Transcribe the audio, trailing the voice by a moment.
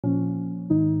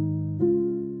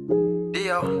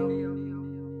Dio.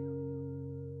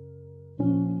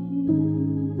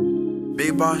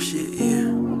 Big boss shit,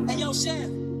 yeah. Hey yo, Chef.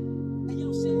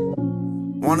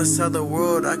 Wanna sell the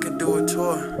world, I could do a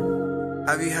tour.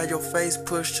 Have you had your face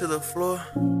pushed to the floor?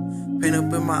 Pain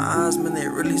up in my eyes, man, they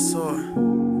really sore.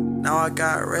 Now I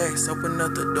got racks, open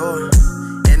up the door.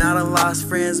 And I done lost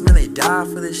friends, man, they died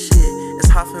for this shit. It's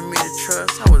hard for me to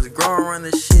trust, I was growing around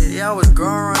this shit. Yeah, I was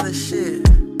growing around this shit.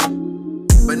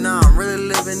 But now I'm really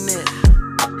living it.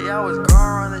 Yeah, I was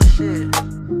growing around this shit.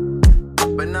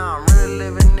 But now I'm really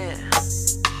living it.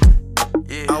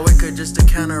 Yeah, I wake up just to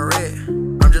count a red.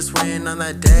 I'm just waiting on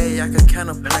that day I can count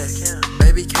a play.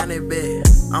 Baby, count it big,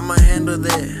 I'ma handle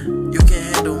that. You can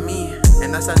handle me.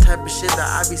 And that's that type of shit that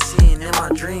I be seeing in my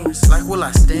dreams. Like, will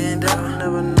I stand up?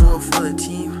 Never knew it for the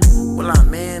team. Will I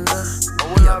man up? Or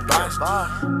will I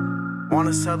boss?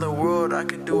 Wanna sell the world, I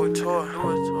could do a tour.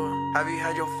 Have you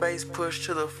had your face pushed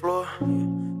to the floor?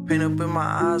 Pain up in my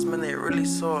eyes, man, they really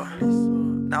sore.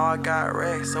 Now I got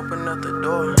racks, open up the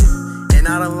door. And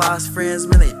I done lost friends,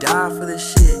 man, they died for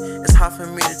this shit. It's hard for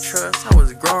me to trust, I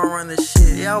was growing around this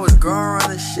shit. Yeah, I was growing around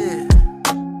this shit.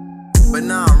 But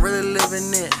now I'm really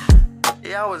living it.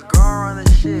 Yeah, I was growing around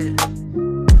this shit.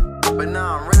 But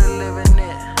now I'm really living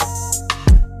it.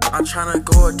 I'm tryna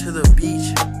go to the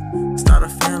beach, start a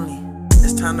family.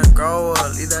 It's time to grow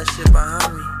up, leave that shit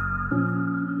behind me.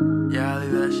 Yeah, I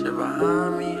leave that shit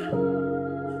behind me.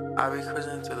 I be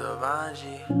cruising to the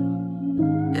Vanji.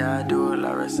 Yeah, I do it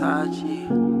like Versace.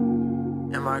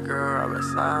 And my girl right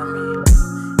beside me.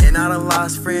 And I done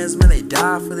lost friends, man, they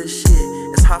died for this shit.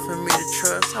 It's hard for me to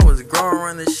trust, I was growing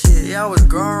around this shit. Yeah, I was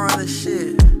growing around this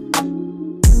shit.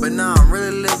 But now I'm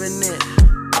really living it.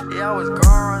 Yeah, I was growing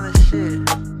around this shit.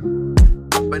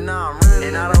 But now I'm really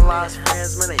and I done lost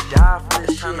friends, man, they died for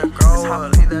this shit. It's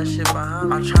hard to leave that shit behind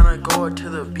me. I'm tryna go to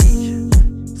the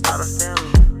beach, start a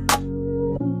family.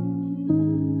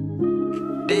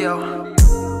 Dio.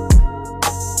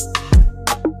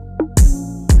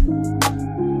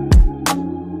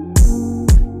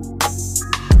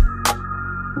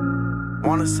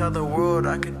 Wanna sell the world,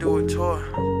 I could do a tour.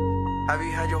 Have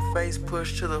you had your face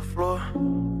pushed to the floor?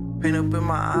 Pain up in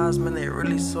my eyes, man, they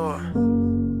really sore.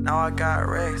 Now I got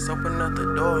racks, open up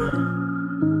the door.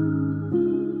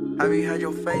 Have you had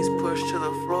your face pushed to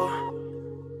the floor?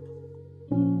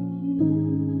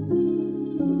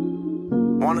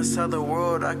 Wanna sell the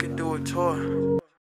world, I could do a tour.